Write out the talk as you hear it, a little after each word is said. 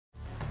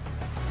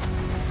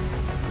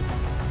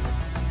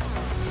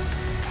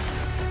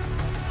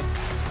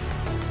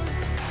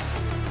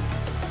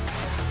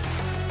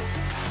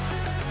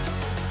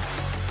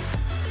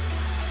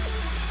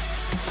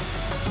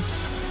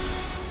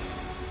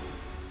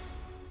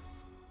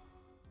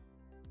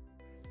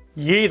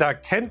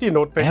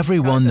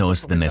Everyone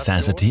knows the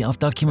necessity of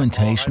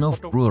documentation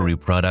of brewery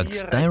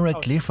products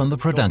directly from the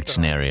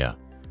production area.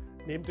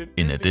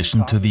 In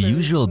addition to the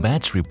usual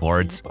batch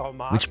reports,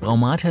 which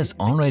BRAUMAT has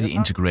already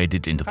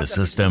integrated into the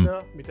system,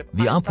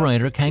 the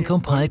operator can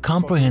compile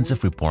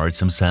comprehensive reports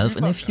himself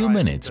in a few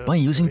minutes by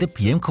using the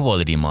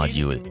PM-QUALITY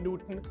module.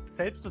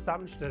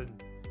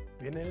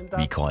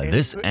 We call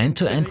this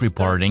end-to-end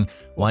reporting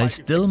while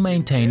still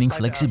maintaining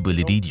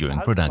flexibility during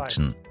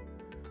production.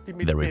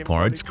 The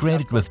reports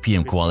created with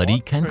PM-QUALITY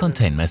can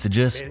contain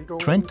messages,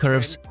 trend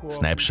curves,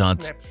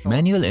 snapshots,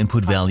 manual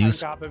input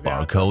values,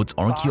 barcodes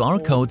or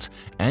QR codes,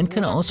 and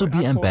can also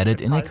be embedded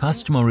in a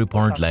customer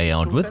report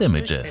layout with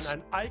images.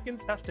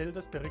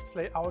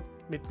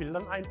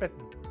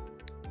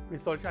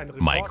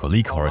 My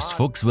colleague Horst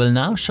Fuchs will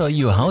now show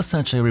you how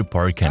such a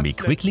report can be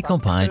quickly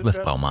compiled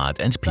with BRAUMAT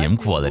and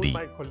PM-QUALITY.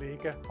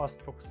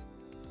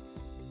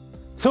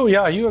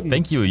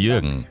 Thank you,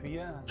 Jürgen.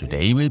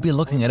 Today we'll be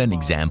looking at an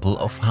example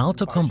of how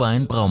to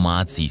combine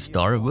BRAUMAT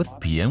SISTAR with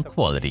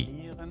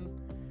PM-QUALITY.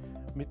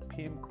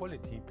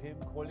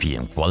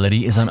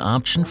 PM-QUALITY is an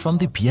option from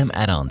the PM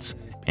add-ons,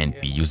 and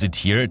we use it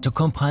here to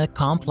compile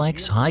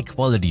complex,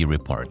 high-quality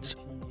reports,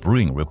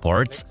 brewing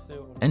reports,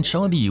 and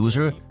show the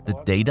user the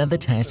data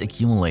that has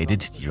accumulated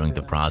during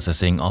the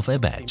processing of a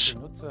batch.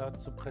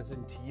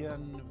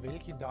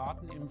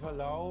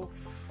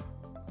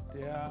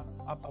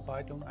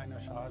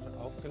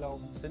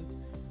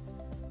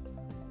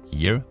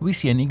 Here we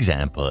see an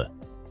example.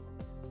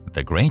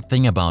 The great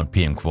thing about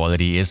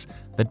PM-QUALITY is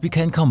that we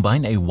can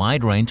combine a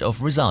wide range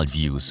of result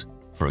views,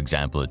 for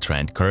example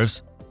trend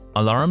curves,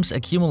 alarms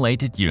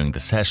accumulated during the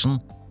session,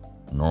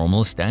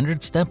 normal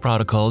standard step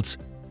protocols,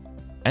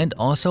 and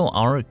also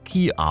our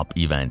key op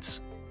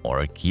events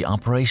or key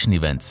operation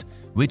events,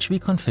 which we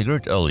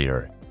configured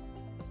earlier.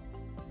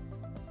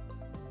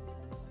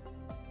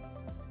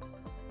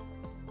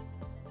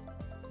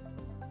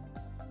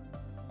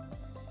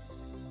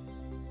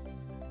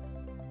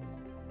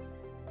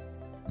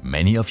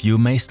 Many of you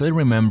may still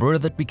remember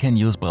that we can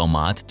use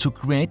BRAUMAT to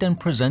create and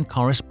present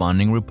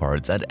corresponding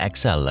reports at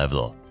Excel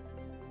level.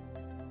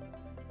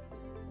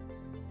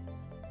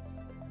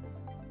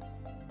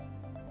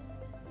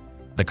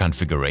 The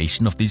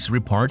configuration of these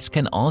reports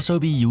can also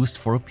be used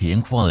for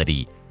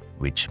PM-QUALITY,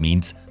 which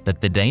means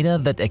that the data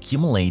that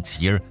accumulates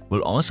here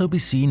will also be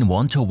seen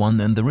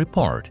one-to-one in the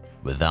report,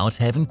 without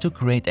having to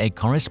create a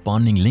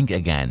corresponding link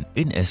again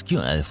in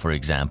SQL, for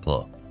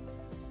example.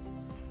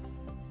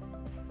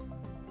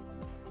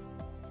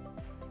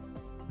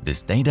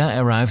 This data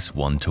arrives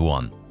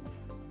one-to-one.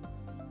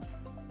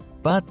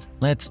 But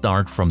let's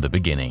start from the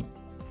beginning.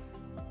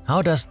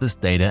 How does this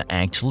data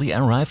actually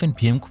arrive in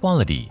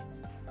PM-QUALITY?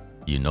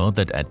 You know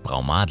that at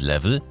BRAUMAT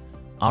level,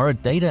 our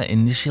data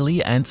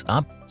initially ends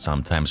up,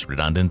 sometimes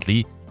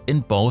redundantly,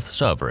 in both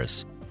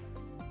servers.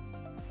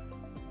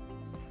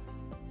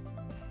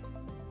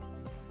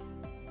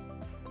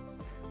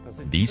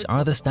 These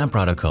are the step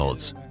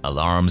protocols,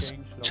 alarms,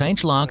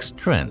 change logs,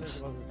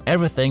 trends.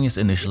 Everything is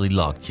initially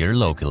logged here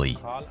locally.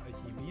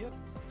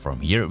 From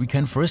here we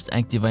can first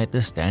activate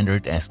the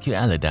standard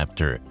SQL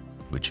adapter,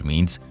 which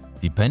means,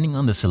 depending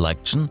on the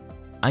selection,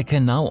 I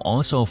can now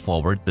also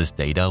forward this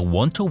data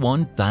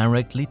one-to-one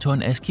directly to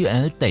an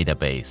SQL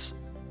database.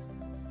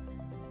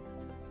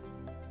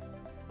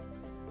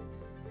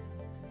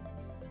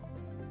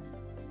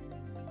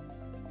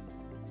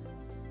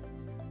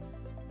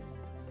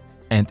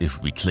 And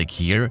if we click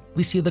here,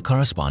 we see the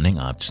corresponding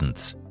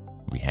options.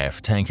 We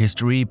have tank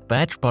history,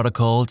 batch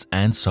protocols,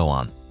 and so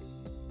on.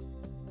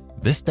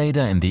 This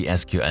data in the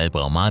SQL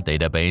BRAUMAT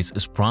database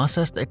is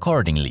processed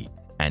accordingly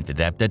and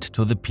adapted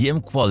to the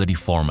PM-QUALITY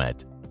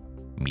format,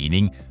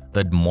 meaning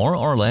that more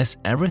or less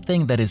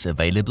everything that is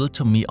available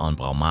to me on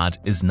BRAUMAT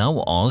is now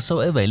also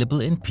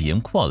available in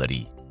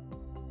PM-QUALITY.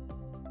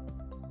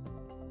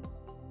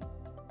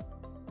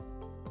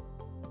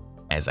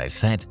 As I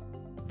said,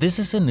 this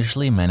is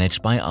initially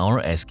managed by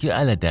our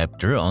SQL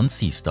adapter on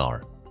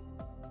SISTAR.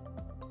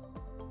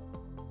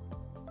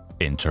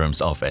 In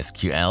terms of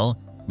SQL,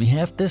 we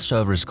have the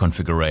server's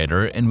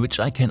configurator in which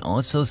I can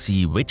also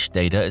see which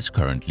data is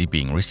currently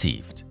being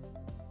received.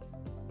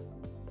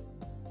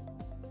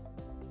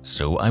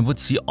 So I would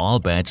see all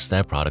batch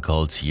step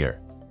protocols here.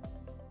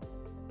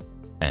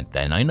 And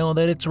then I know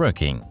that it's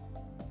working.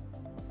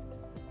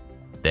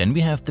 Then we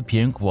have the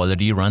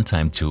PM-QUALITY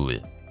runtime tool.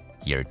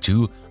 Here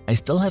too, I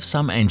still have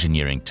some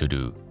engineering to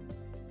do.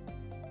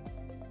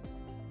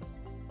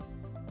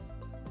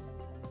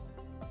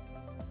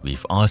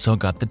 We've also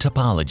got the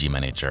topology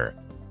manager.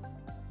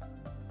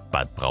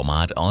 But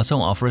BRAUMAT also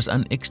offers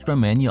an extra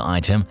menu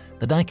item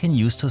that I can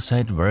use to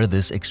set where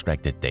this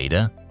extracted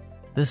data,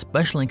 the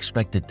special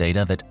extracted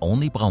data that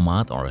only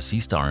BRAUMAT or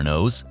SISTAR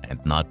knows and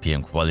not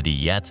PM-QUALITY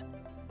yet,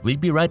 will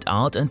be read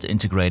out and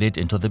integrated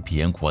into the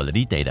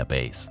PM-QUALITY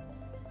database.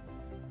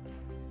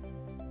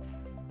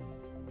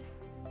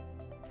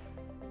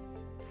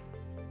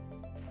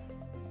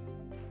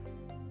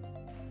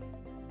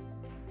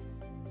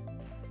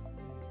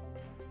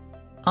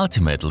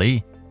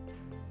 Ultimately,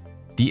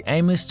 The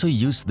aim is to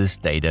use this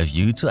data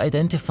view to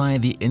identify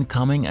the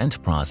incoming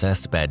and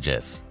processed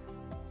badges.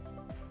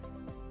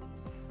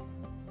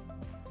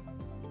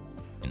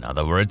 In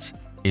other words,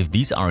 if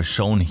these are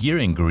shown here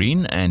in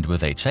green and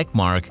with a check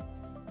mark,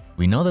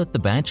 we know that the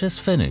batch is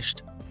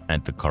finished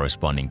and the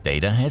corresponding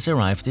data has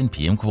arrived in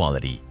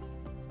PM-Quality.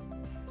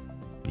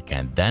 We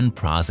can then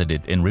process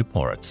it in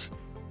reports.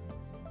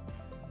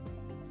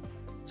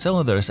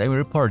 So there's a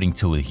reporting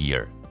tool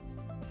here.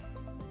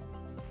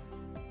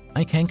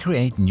 I can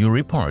create new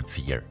reports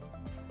here.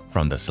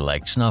 From the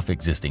selection of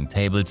existing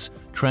tables,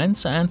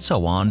 trends and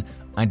so on,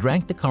 I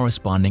drag the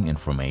corresponding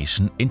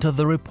information into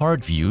the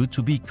report view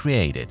to be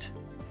created.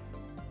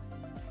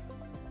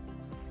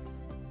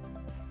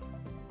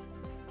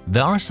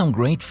 There are some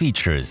great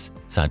features,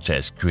 such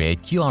as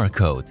Create QR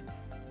Code.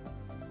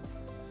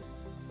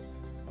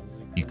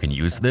 You can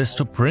use this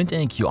to print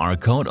a QR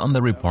code on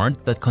the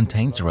report that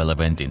contains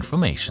relevant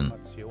information.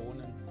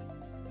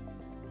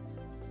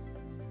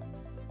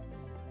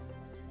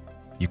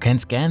 You can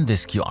scan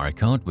this QR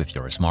code with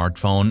your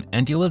smartphone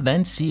and you will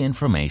then see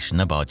information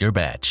about your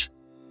badge.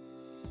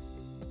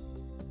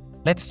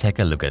 Let's take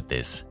a look at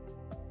this.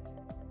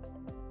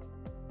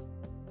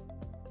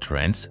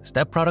 Trends,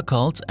 step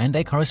protocols and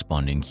a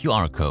corresponding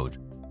QR code.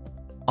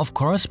 Of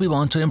course, we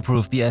want to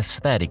improve the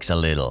aesthetics a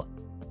little.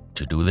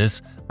 To do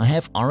this, I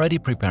have already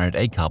prepared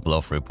a couple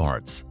of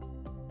reports.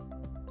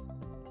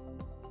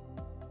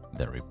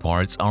 The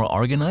reports are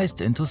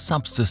organized into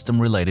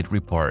subsystem-related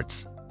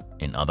reports.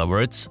 In other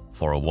words,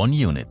 for one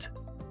unit.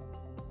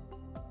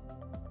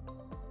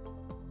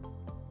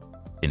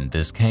 In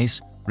this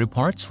case,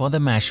 reports for the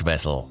mesh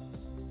vessel.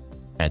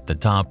 At the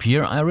top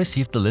here, I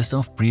received the list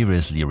of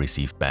previously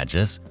received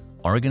badges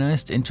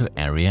organized into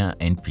area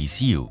and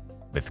PCU,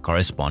 with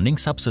corresponding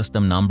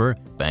subsystem number,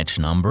 badge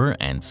number,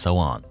 and so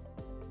on.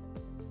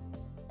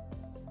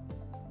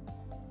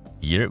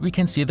 Here we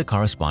can see the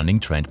corresponding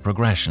trend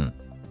progression.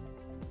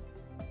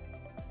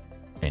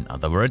 In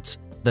other words,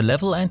 the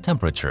level and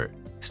temperature,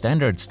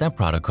 standard step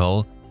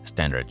protocol,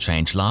 standard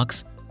change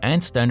logs,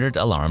 and standard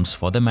alarms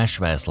for the mesh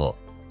vessel,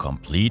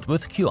 complete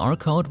with QR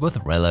code with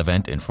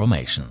relevant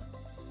information.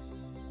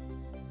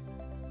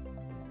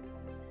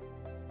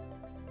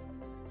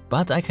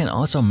 But I can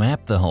also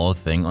map the whole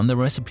thing on the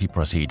recipe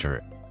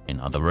procedure. In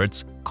other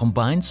words,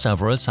 combine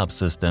several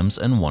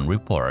subsystems in one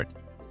report.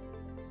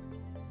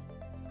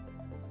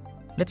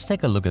 Let's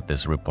take a look at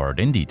this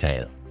report in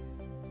detail.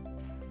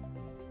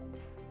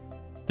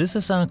 This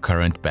is our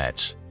current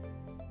batch.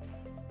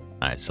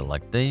 I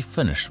select the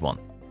finished one.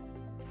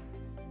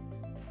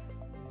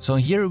 So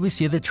here we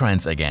see the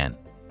trends again.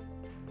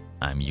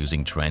 I'm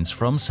using trends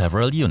from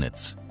several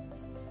units.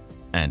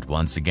 And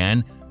once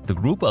again, the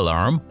group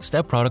alarm,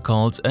 step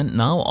protocols, and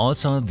now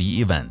also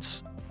the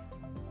events.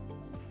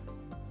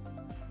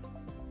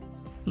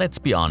 Let's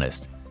be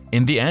honest,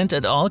 in the end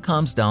it all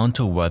comes down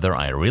to whether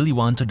I really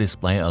want to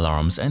display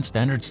alarms and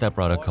standard step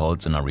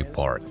protocols in a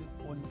report.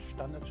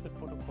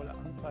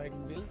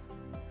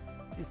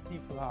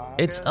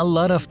 It's a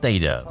lot of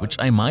data, which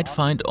I might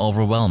find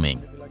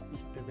overwhelming.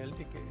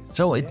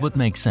 So it would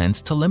make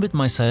sense to limit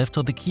myself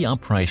to the key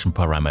operation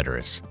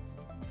parameters.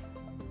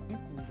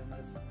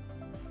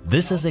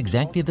 This is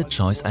exactly the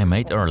choice I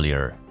made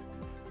earlier.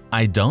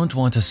 I don't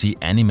want to see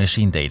any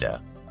machine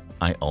data.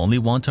 I only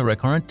want to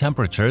record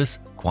temperatures,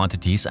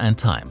 quantities and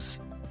times.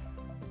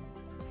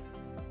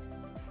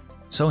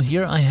 So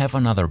here I have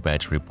another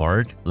batch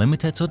report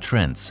limited to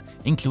trends,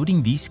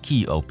 including these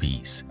key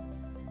OPs.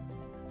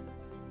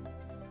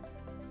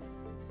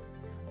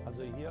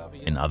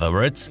 In other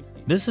words,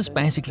 this is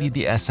basically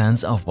the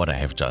essence of what I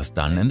have just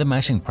done in the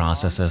meshing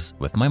processes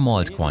with my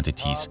mold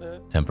quantities,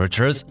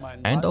 temperatures,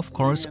 and of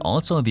course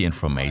also the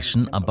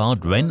information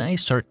about when a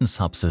certain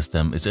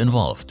subsystem is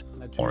involved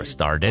or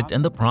started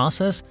in the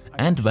process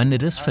and when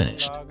it is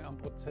finished.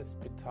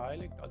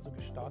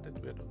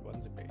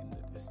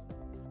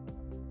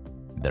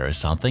 There is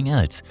something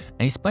else,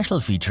 a special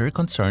feature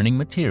concerning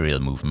material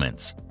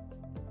movements.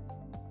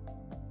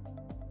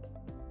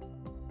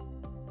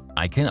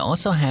 I can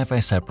also have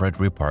a separate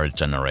report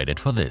generated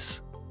for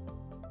this.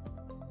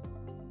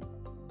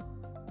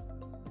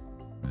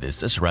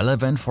 This is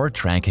relevant for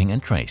tracking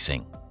and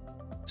tracing.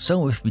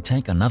 So if we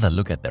take another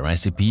look at the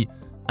recipe,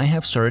 I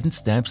have certain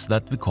steps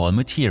that we call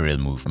material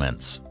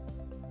movements.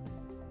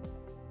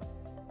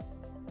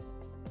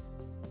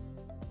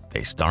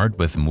 They start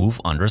with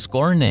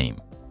move_name.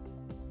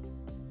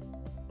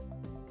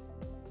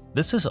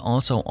 This is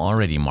also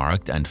already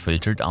marked and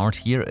filtered out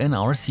here in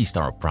our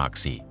SISTAR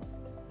proxy.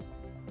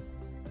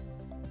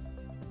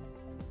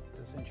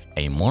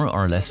 A more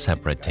or less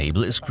separate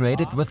table is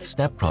created with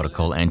step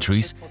protocol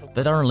entries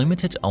that are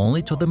limited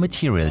only to the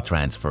material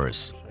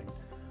transfers.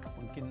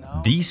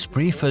 These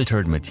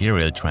pre-filtered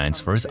material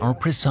transfers are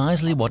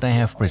precisely what I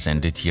have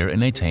presented here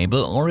in a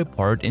table or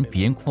report in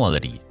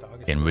PM-Quality,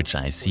 in which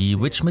I see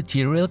which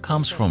material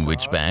comes from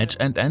which batch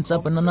and ends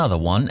up in another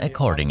one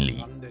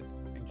accordingly.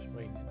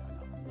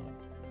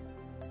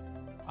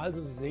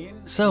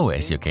 So,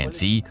 as you can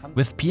see,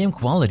 with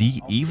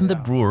PM-Quality, even the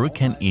brewer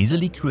can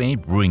easily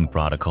create brewing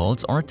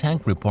protocols or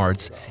tank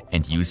reports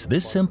and use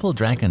this simple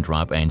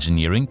drag-and-drop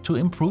engineering to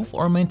improve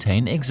or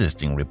maintain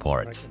existing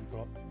reports.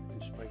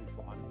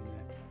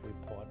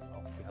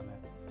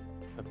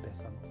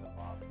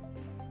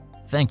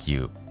 Thank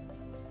you.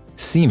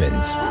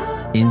 Siemens.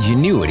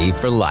 Ingenuity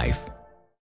for life.